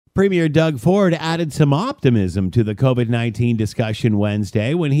Premier Doug Ford added some optimism to the COVID-19 discussion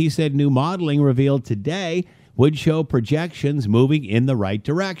Wednesday when he said new modeling revealed today would show projections moving in the right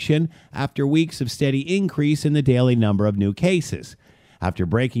direction after weeks of steady increase in the daily number of new cases. After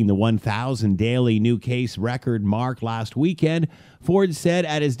breaking the 1,000 daily new case record mark last weekend, Ford said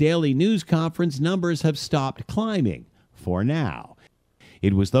at his daily news conference numbers have stopped climbing for now.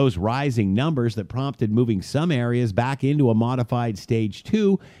 It was those rising numbers that prompted moving some areas back into a modified stage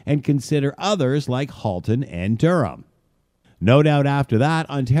 2 and consider others like Halton and Durham. No doubt after that,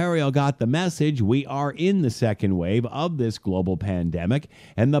 Ontario got the message we are in the second wave of this global pandemic,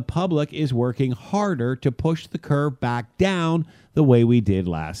 and the public is working harder to push the curve back down the way we did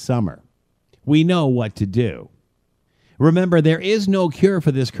last summer. We know what to do. Remember, there is no cure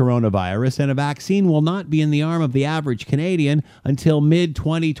for this coronavirus, and a vaccine will not be in the arm of the average Canadian until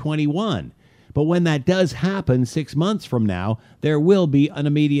mid-2021. But when that does happen 6 months from now, there will be an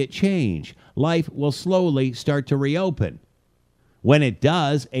immediate change. Life will slowly start to reopen. When it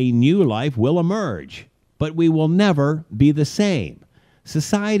does, a new life will emerge, but we will never be the same.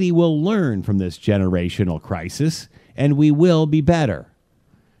 Society will learn from this generational crisis, and we will be better,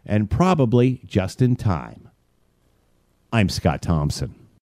 and probably just in time. I'm Scott Thompson.